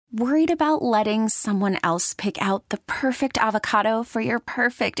Worried about letting someone else pick out the perfect avocado for your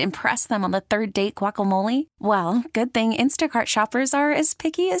perfect impress them on the third date guacamole? Well, good thing Instacart shoppers are as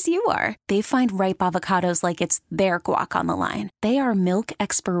picky as you are. They find ripe avocados like it's their guac on the line. They are milk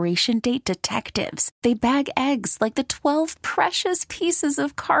expiration date detectives. They bag eggs like the 12 precious pieces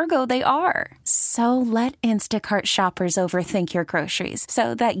of cargo they are. So let Instacart shoppers overthink your groceries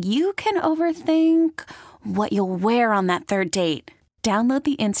so that you can overthink what you'll wear on that third date. Download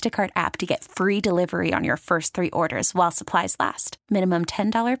the Instacart app to get free delivery on your first 3 orders while supplies last. Minimum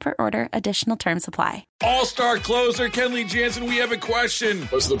 $10 per order. Additional terms apply. All-star closer Kenley Jansen, we have a question.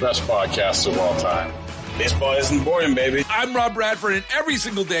 What's the best podcast of all time? Baseball isn't boring, baby. I'm Rob Bradford, and every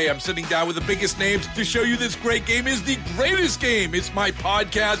single day I'm sitting down with the biggest names to show you this great game is the greatest game. It's my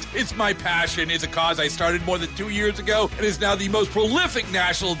podcast. It's my passion. It's a cause I started more than 2 years ago and is now the most prolific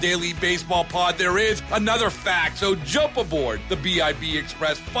national daily baseball pod there is. Another fact. So jump aboard the BIB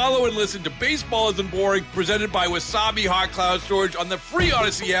Express. Follow and listen to Baseball Isn't Boring, presented by Wasabi Hot Cloud Storage on the free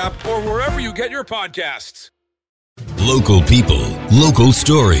Odyssey app or wherever you get your podcasts. Local people, local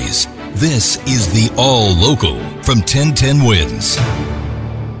stories. This is the All Local from 1010 Wins.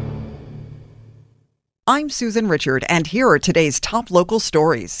 I'm Susan Richard, and here are today's top local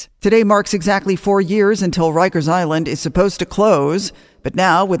stories. Today marks exactly 4 years until Rikers Island is supposed to close. But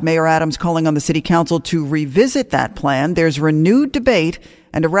now, with Mayor Adams calling on the city council to revisit that plan, there's renewed debate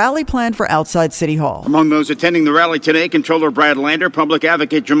and a rally planned for outside City Hall. Among those attending the rally today, Comptroller Brad Lander, Public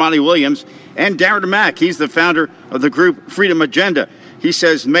Advocate Jamani Williams, and Darren Mack. He's the founder of the group Freedom Agenda. He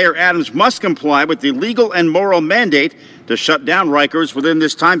says Mayor Adams must comply with the legal and moral mandate to shut down Rikers within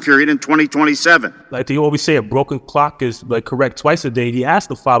this time period in 2027. Like they always say, a broken clock is correct twice a day. He has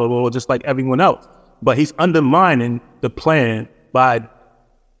to follow the law just like everyone else. But he's undermining the plan by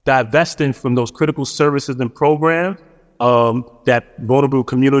divesting from those critical services and programs that vulnerable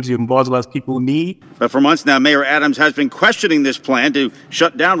community and marginalized people need. But for months now, Mayor Adams has been questioning this plan to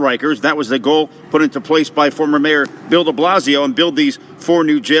shut down Rikers. That was the goal put into place by former Mayor Bill de Blasio and build these 4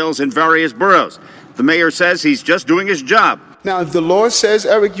 new jails in various boroughs. The mayor says he's just doing his job. Now, if the law says,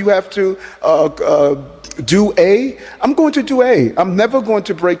 Eric, you have to do A, I'm going to do A. I'm never going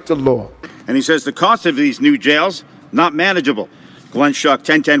to break the law. And he says the cost of these new jails, not manageable. Glenn Schuck,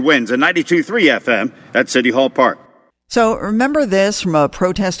 1010 Wins, and 92.3 FM at City Hall Park. So remember this from a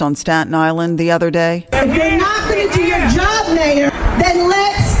protest on Staten Island the other day? If you're not going to do your job, Mayor, then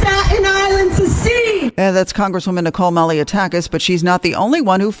let Staten Island secede. That's Congresswoman Nicole Malliotakis, but she's not the only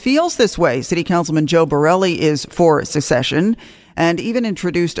one who feels this way. City Councilman Joe Borelli is for secession and even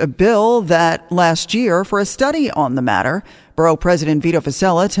introduced a bill that last year for a study on the matter. Borough President Vito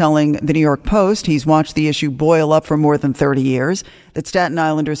Fossella telling the New York Post he's watched the issue boil up for more than 30 years, that Staten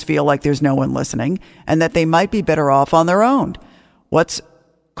Islanders feel like there's no one listening and that they might be better off on their own. What's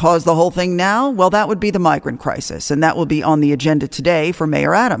caused the whole thing now? Well, that would be the migrant crisis, and that will be on the agenda today for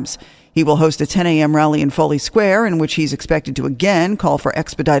Mayor Adams. He will host a 10 a.m. rally in Foley Square in which he's expected to again call for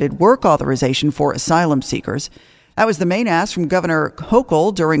expedited work authorization for asylum seekers. That was the main ask from Governor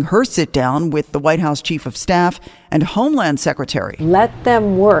Hochul during her sit-down with the White House Chief of Staff and Homeland Secretary. Let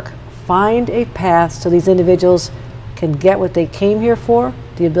them work. Find a path so these individuals can get what they came here for,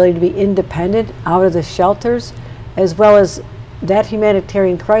 the ability to be independent out of the shelters, as well as that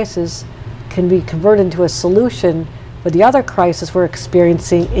humanitarian crisis can be converted into a solution for the other crisis we're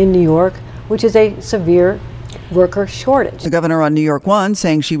experiencing in New York, which is a severe worker shortage. The governor on New York One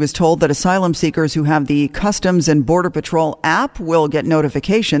saying she was told that asylum seekers who have the Customs and Border Patrol app will get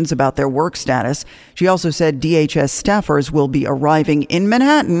notifications about their work status. She also said DHS staffers will be arriving in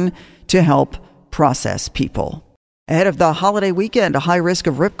Manhattan to help process people. Ahead of the holiday weekend, a high risk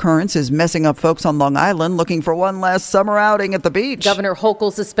of rip currents is messing up folks on Long Island looking for one last summer outing at the beach. Governor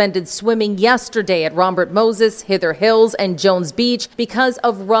Hochul suspended swimming yesterday at Robert Moses, Hither Hills, and Jones Beach because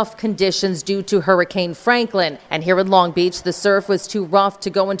of rough conditions due to Hurricane Franklin. And here in Long Beach, the surf was too rough to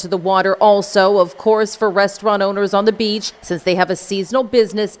go into the water also, of course, for restaurant owners on the beach, since they have a seasonal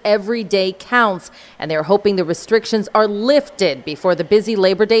business, every day counts. And they're hoping the restrictions are lifted before the busy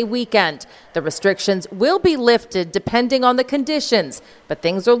Labor Day weekend. The restrictions will be lifted depending on the conditions, but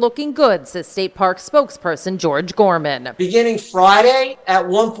things are looking good, says State Park spokesperson George Gorman. Beginning Friday at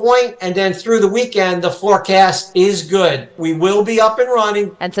one point and then through the weekend, the forecast is good. We will be up and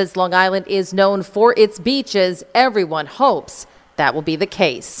running. And since Long Island is known for its beaches, everyone hopes that will be the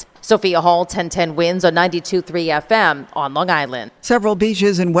case. Sophia Hall, 1010 Wins on 92.3 FM on Long Island. Several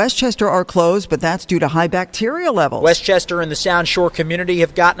beaches in Westchester are closed, but that's due to high bacteria levels. Westchester and the Sound Shore community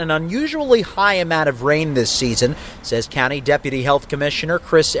have gotten an unusually high amount of rain this season, says County Deputy Health Commissioner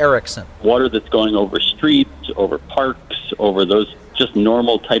Chris Erickson. Water that's going over streets, over parks, over those just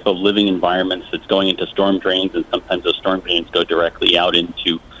normal type of living environments that's going into storm drains, and sometimes those storm drains go directly out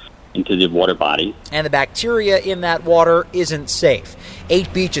into the water body. And the bacteria in that water isn't safe.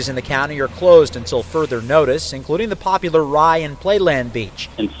 8 beaches in the county are closed until further notice, including the popular Rye and Playland Beach.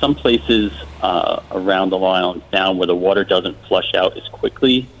 In some places around the Long Island Sound where the water doesn't flush out as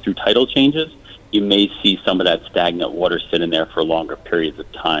quickly through tidal changes, you may see some of that stagnant water sit in there for longer periods of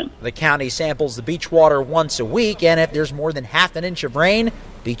time. The county samples the beach water once a week, and if there's more than half an inch of rain,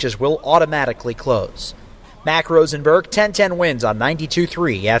 beaches will automatically close. Mac Rosenberg, 1010 Wins on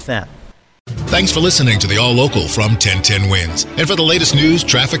 92.3 FM. Thanks for listening to the All Local from 1010 Wins. And for the latest news,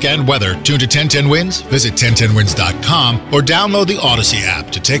 traffic, and weather, tune to 1010 Wins, visit 1010wins.com, or download the Odyssey app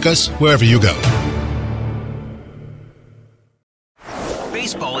to take us wherever you go.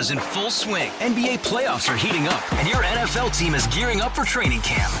 Baseball is in full swing. NBA playoffs are heating up, and your NFL team is gearing up for training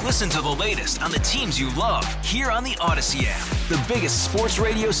camp. Listen to the latest on the teams you love here on the Odyssey app. The biggest sports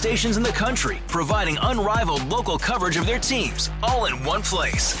radio stations in the country, providing unrivaled local coverage of their teams, all in one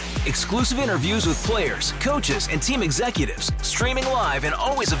place. Exclusive interviews with players, coaches, and team executives, streaming live and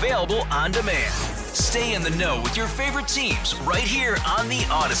always available on demand. Stay in the know with your favorite teams right here on the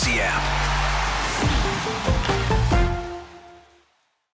Odyssey app.